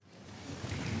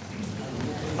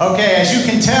Okay, as you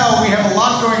can tell, we have a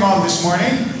lot going on this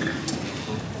morning.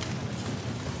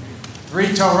 3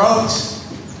 Torot,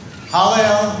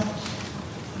 Hallel.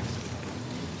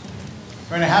 We're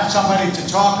going to have somebody to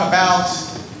talk about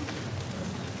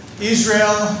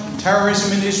Israel,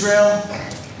 terrorism in Israel,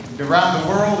 around the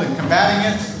world and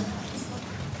combating it.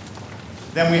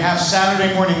 Then we have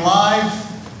Saturday Morning Live.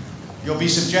 You'll be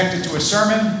subjected to a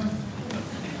sermon.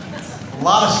 A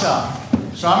lot of stuff.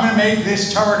 So I'm going to make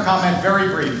this Torah comment very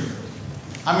brief.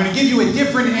 I'm going to give you a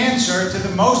different answer to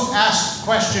the most asked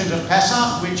questions of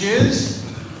Pesach, which is,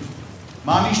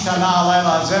 why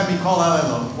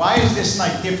is this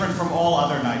night different from all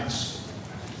other nights?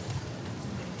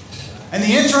 And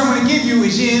the answer I'm going to give you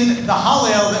is in the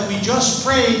Hallel that we just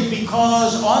prayed,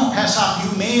 because on Pesach,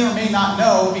 you may or may not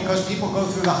know, because people go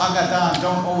through the Haggadah and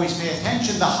don't always pay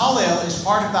attention, the Hallel is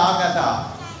part of the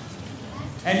Haggadah.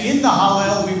 And in the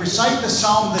Hallel, we recite the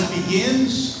psalm that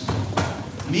begins,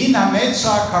 Min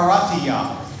ha-metzar karati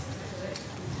ya,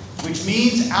 which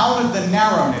means out of the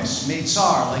narrowness,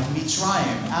 metzar, like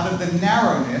Mitzrayim, out of the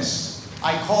narrowness,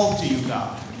 I called to you,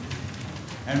 God.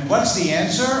 And what's the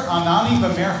answer? Anani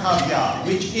b'merchav ya,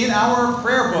 which in our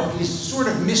prayer book is sort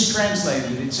of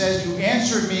mistranslated. It says, you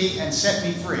answered me and set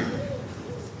me free.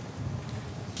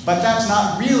 But that's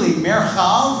not really.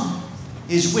 Merchav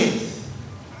is width.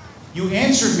 You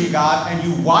answered me, God, and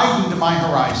you widened my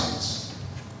horizons.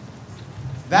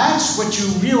 That's what you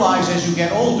realize as you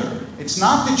get older. It's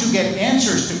not that you get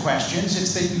answers to questions,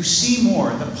 it's that you see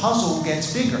more. The puzzle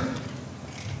gets bigger.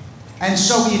 And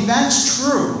so if that's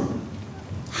true,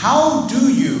 how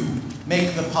do you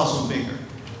make the puzzle bigger?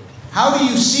 How do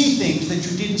you see things that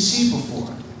you didn't see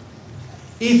before?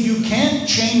 If you can't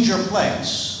change your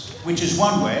place, which is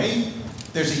one way,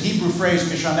 there's a Hebrew phrase,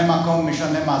 mishaneh makom,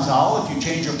 mishaneh mazal. If you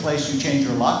change your place, you change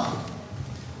your luck.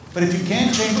 But if you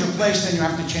can't change your place, then you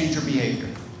have to change your behavior.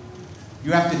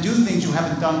 You have to do things you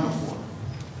haven't done before.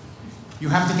 You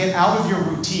have to get out of your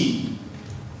routine,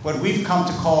 what we've come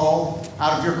to call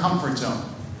out of your comfort zone.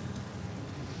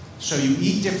 So you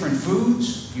eat different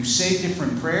foods, you say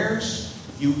different prayers,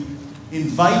 you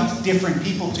invite different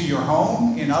people to your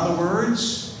home. In other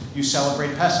words, you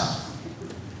celebrate Pesach.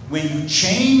 When you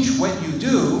change what you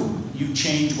do, you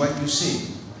change what you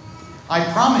see. I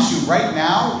promise you right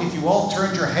now, if you all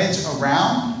turned your heads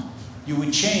around, you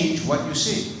would change what you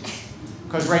see.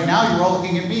 Because right now you're all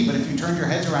looking at me, but if you turned your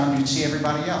heads around, you'd see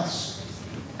everybody else.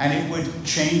 And it would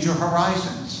change your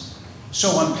horizons.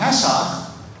 So on Pesach,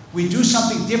 we do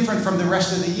something different from the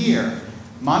rest of the year.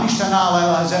 Why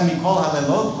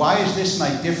is this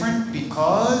night different?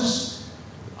 Because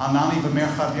Anani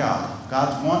b'merchav ya.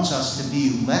 God wants us to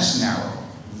be less narrow,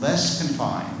 less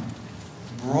confined,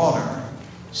 broader,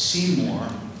 see more,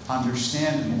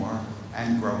 understand more,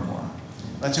 and grow more.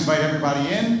 Let's invite everybody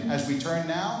in as we turn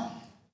now.